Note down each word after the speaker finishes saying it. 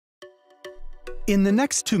In the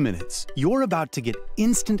next 2 minutes, you're about to get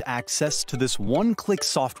instant access to this one-click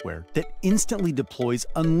software that instantly deploys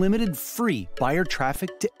unlimited free buyer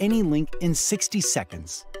traffic to any link in 60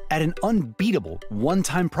 seconds at an unbeatable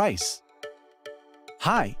one-time price.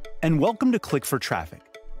 Hi, and welcome to Click for Traffic,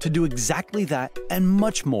 to do exactly that and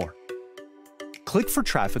much more. Click for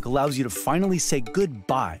Traffic allows you to finally say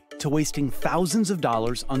goodbye to wasting thousands of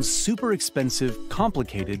dollars on super expensive,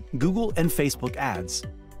 complicated Google and Facebook ads,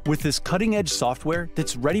 with this cutting-edge software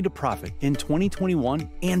that's ready to profit in 2021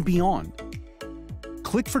 and beyond.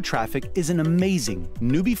 Click for Traffic is an amazing,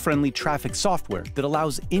 newbie-friendly traffic software that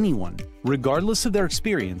allows anyone, regardless of their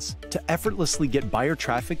experience, to effortlessly get buyer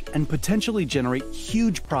traffic and potentially generate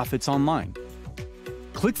huge profits online.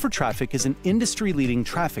 Click for Traffic is an industry-leading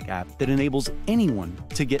traffic app that enables anyone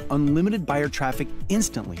to get unlimited buyer traffic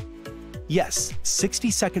instantly. Yes,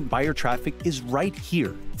 60-second buyer traffic is right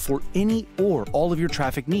here for any or all of your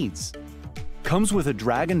traffic needs. Comes with a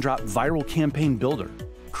drag-and-drop viral campaign builder.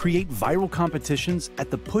 Create viral competitions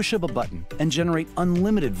at the push of a button and generate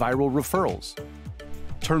unlimited viral referrals.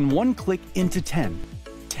 Turn one click into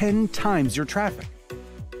 10 times your traffic.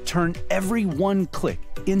 Turn every one click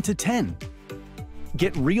into 10.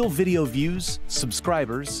 Get real video views,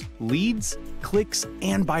 subscribers, leads, clicks,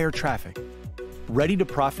 and buyer traffic. Ready to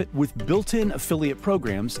profit with built-in affiliate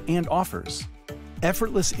programs and offers.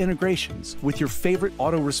 Effortless integrations with your favorite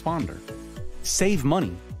autoresponder. Save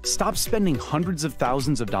money. Stop spending hundreds of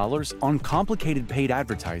thousands of dollars on complicated paid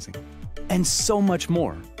advertising. And so much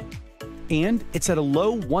more. And it's at a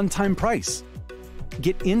low one-time price.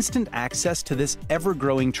 Get instant access to this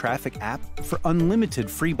ever-growing traffic app for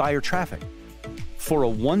unlimited free buyer traffic. For a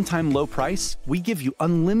one-time low price, we give you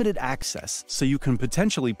unlimited access so you can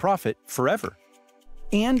potentially profit forever.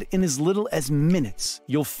 And in as little as minutes,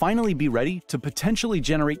 you'll finally be ready to potentially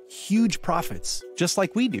generate huge profits, just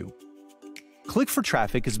like we do. Click for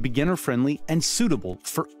Traffic is beginner-friendly and suitable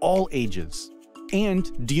for all ages.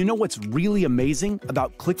 And do you know what's really amazing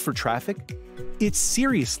about Click for Traffic? It's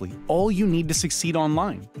seriously all you need to succeed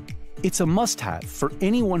online. It's a must-have for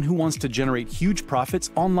anyone who wants to generate huge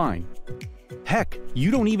profits online. Heck,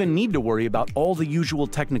 you don't even need to worry about all the usual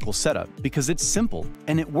technical setup because it's simple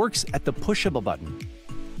and it works at the push of a button.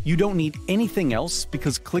 You don't need anything else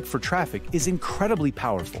because Click for Traffic is incredibly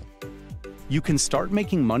powerful. You can start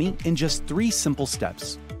making money in just 3 simple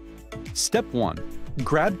steps. Step 1.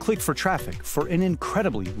 Grab Click for Traffic for an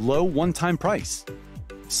incredibly low one-time price.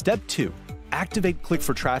 Step 2. Activate Click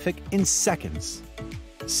for Traffic in seconds.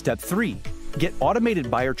 Step 3. Get automated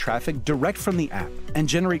buyer traffic direct from the app and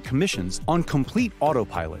generate commissions on complete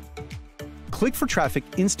autopilot. Click for Traffic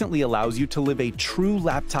instantly allows you to live a true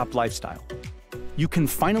laptop lifestyle. You can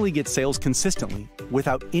finally get sales consistently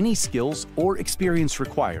without any skills or experience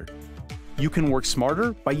required. You can work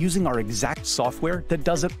smarter by using our exact software that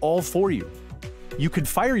does it all for you. You could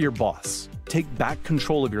fire your boss, take back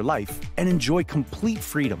control of your life, and enjoy complete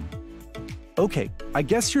freedom. Okay, I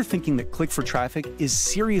guess you're thinking that Click for Traffic is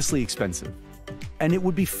seriously expensive, and it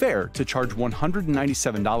would be fair to charge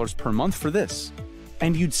 $197 per month for this,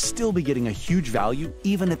 and you'd still be getting a huge value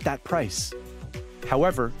even at that price.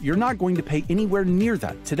 However, you're not going to pay anywhere near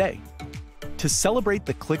that today. To celebrate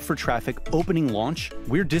the Click for Traffic opening launch,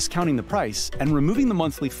 we're discounting the price and removing the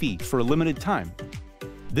monthly fee for a limited time.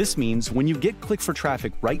 This means when you get Click for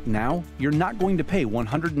Traffic right now, you're not going to pay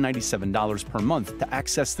 $197 per month to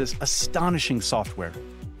access this astonishing software.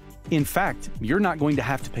 In fact, you're not going to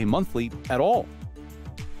have to pay monthly at all.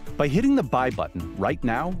 By hitting the buy button right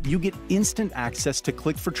now, you get instant access to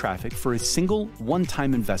Click for Traffic for a single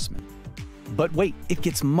one-time investment. But wait, it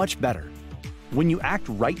gets much better. When you act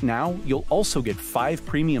right now, you'll also get 5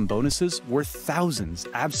 premium bonuses worth thousands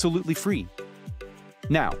absolutely free.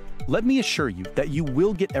 Now, let me assure you that you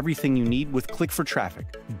will get everything you need with Click for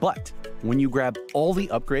Traffic, but when you grab all the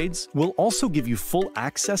upgrades, we'll also give you full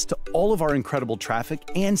access to all of our incredible traffic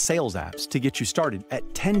and sales apps to get you started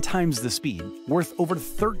at 10 times the speed, worth over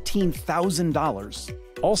 $13,000.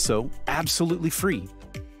 Also, absolutely free.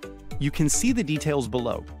 You can see the details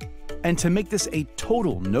below. And to make this a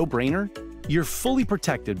total no-brainer, you're fully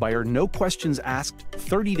protected by our no questions asked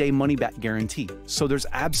 30-day money-back guarantee, so there's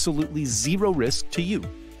absolutely zero risk to you.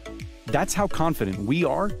 That's how confident we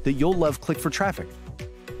are that you'll love Click for Traffic.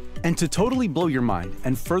 And to totally blow your mind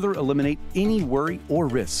and further eliminate any worry or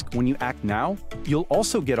risk when you act now, you'll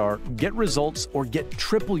also get our Get Results or Get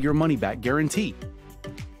Triple Your Money Back guarantee.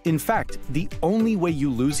 In fact, the only way you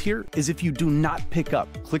lose here is if you do not pick up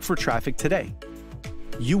Click for Traffic today.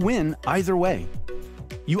 You win either way.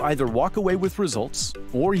 You either walk away with results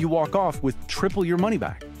or you walk off with triple your money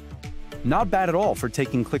back. Not bad at all for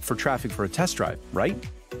taking Click for Traffic for a test drive, right?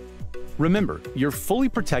 Remember, you're fully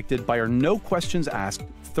protected by our no questions asked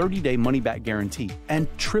 30-day money-back guarantee and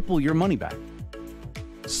triple your money back.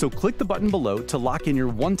 So click the button below to lock in your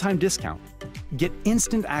one-time discount. Get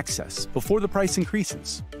instant access before the price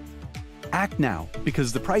increases. Act now,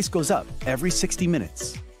 because the price goes up every 60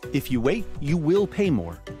 minutes. If you wait, you will pay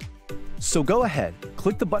more. So go ahead,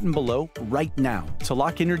 click the button below right now to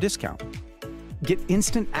lock in your discount. Get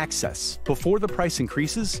instant access before the price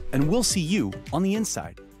increases, and we'll see you on the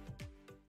inside.